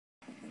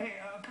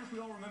First, we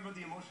all remember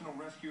the emotional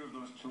rescue of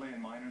those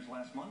Chilean miners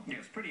last month. Yeah, it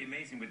was pretty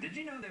amazing. But did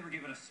you know they were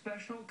given a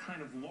special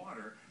kind of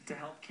water to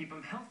help keep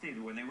them healthy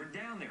when they were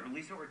down there?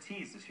 Lisa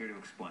Ortiz is here to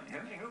explain. Hey,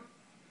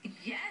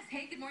 Yes.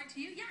 Hey, good morning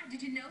to you. Yeah,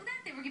 did you know that?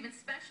 They were given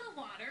special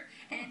water,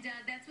 and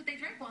that's what they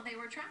drank while they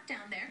were trapped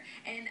down there.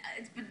 And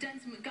it's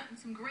gotten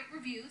some great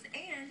reviews,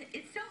 and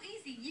it's so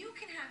easy. You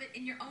can have it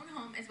in your own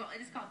home as well. It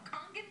is called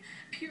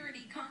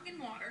Kangen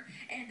Water,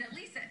 and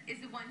Lisa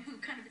is the one who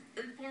kind of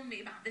informed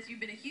me about this.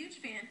 You've been a huge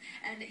fan,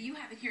 and you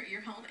have it here at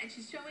your home, and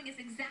she's showing us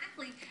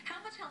exactly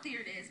how much healthier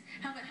it is,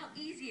 how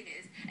easy it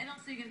is, and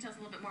also you're going to tell us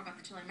a little bit more about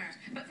the Chilean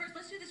Miners. But first,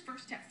 let's do this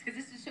first test, because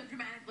this is so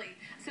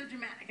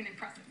dramatic and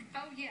impressive.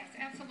 Oh, yes,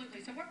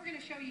 absolutely. So what we're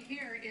going to show you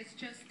here is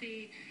just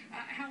the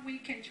how we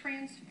can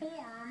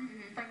transform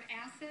from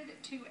acid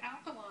to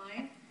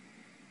alkaline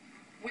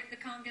with the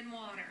Kangen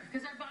water.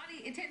 Because our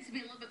body, it tends to be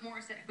a little bit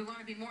more acidic. We want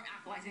to be more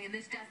alkalizing, and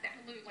this does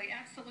that. Absolutely,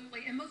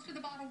 absolutely. And most of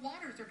the bottled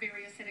waters are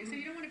very acidic, so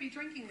you don't want to be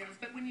drinking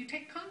those. But when you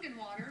take Kangen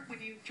water,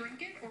 when you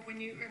drink it, or and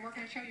we're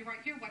going to show you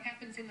right here what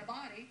happens in the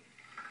body,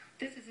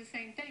 this is the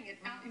same thing. It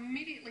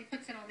immediately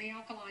puts it on the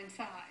alkaline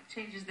side.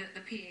 Changes the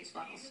pH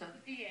level. So the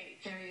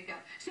pH. There you go.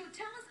 So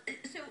tell us,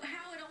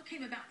 how it all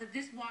came about that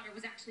this water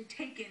was actually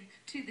taken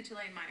to the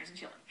Chilean miners in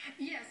Chile.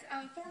 Yes,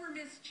 former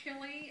Miss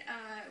Chile,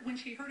 when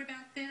she heard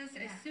about this,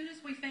 as soon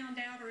as we found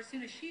out, or as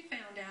soon as she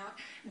found out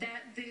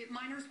that the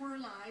miners were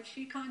alive,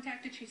 she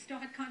still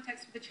had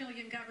contacts with the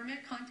Chilean government,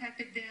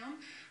 contacted them.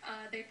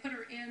 They put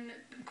her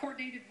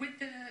coordinated with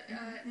the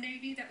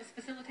Navy that was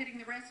facilitating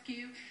the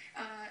rescue.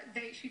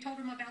 She told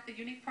them about the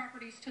unique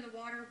properties to the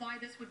water, why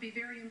this would be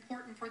very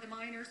important for the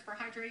miners for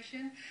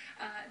hydration.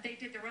 They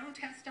did their own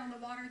test on the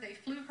water. They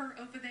flew her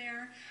over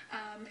there.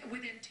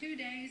 Within 2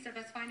 days of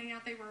us finding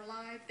out they were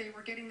alive, they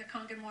were getting the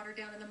Kangen water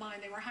down in the mine.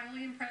 They were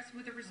highly impressed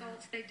with the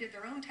results. They did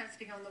their own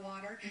testing on the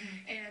water,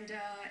 and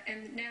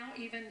now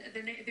even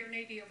their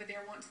Navy over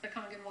there wants the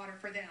Kangen water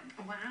for them.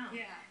 Wow.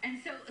 Yeah. And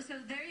so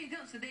there you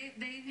go. So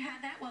they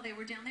had that while they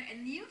were down there,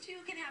 and you too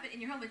can have it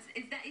in your home.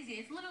 It's that easy.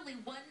 It's literally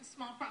one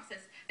small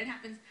process that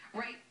happens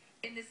right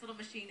in this little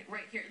machine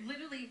right here. It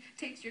literally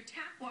takes your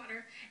tap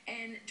water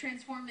and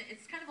transforms it.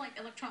 It's kind of like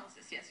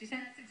electrolysis, yes? You said?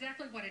 That's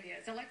exactly what it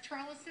is.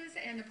 Electrolysis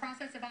and the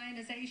process of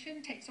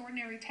ionization takes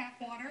ordinary tap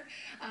water,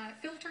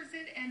 filters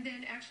it, and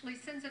then actually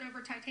sends it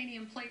over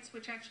titanium plates,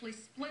 which actually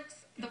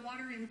splits the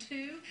water in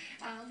two,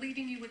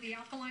 leaving you with the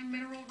alkaline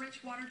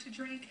mineral-rich water to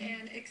drink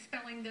and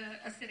expelling the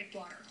acidic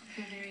water.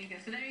 So there you go.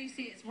 So there you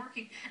see it's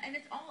working. And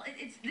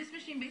this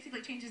machine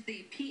basically changes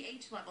the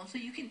pH level. So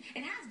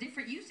it has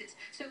different uses.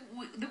 So,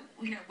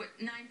 with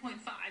 9.5,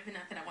 and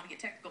not that I want to get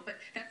technical, but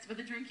that's for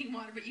the drinking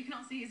water, but you can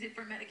also use it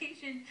for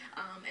medication,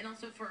 and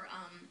also for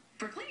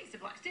cleaning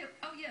supplies too.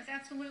 Oh yes,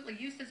 absolutely.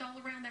 Uses all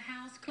around the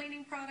house.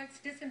 Cleaning products,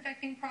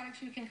 disinfecting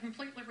products. You can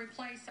completely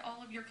replace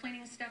all of your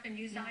cleaning stuff and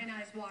use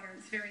ionized water.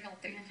 It's very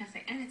healthy.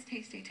 Fantastic. And it's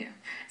tasty too.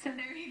 So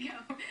there you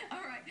go.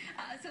 All right.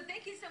 So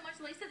thank you so much,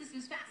 Lisa. This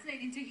was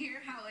fascinating to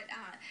hear how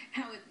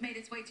it made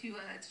its way to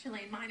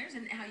Chilean miners,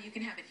 and how you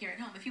can have it here at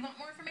home. If you want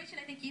more information,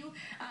 I think you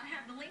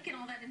have the link and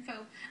all that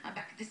info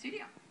back at the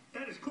studio.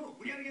 That is cool.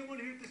 We got to get one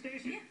here at the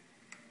station. Yeah.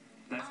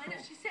 That's I cool.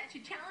 know. She said she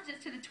challenged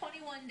us to the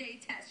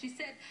 21-day test. She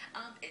said,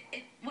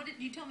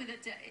 you told me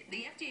that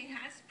the FDA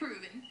has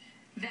proven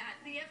that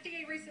the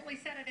FDA recently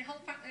said at a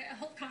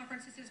health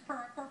conference, this is per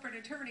our corporate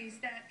attorneys,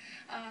 that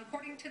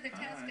according to the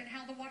test and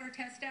how the water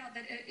tests out,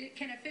 that it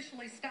can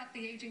officially stop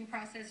the aging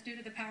process due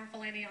to the powerful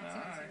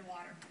antioxidants in the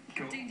water.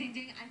 Cool. Ding, ding,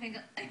 ding. I think,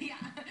 yeah,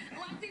 a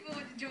lot of people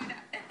would enjoy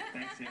that.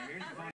 Thanks, Sam. Here's the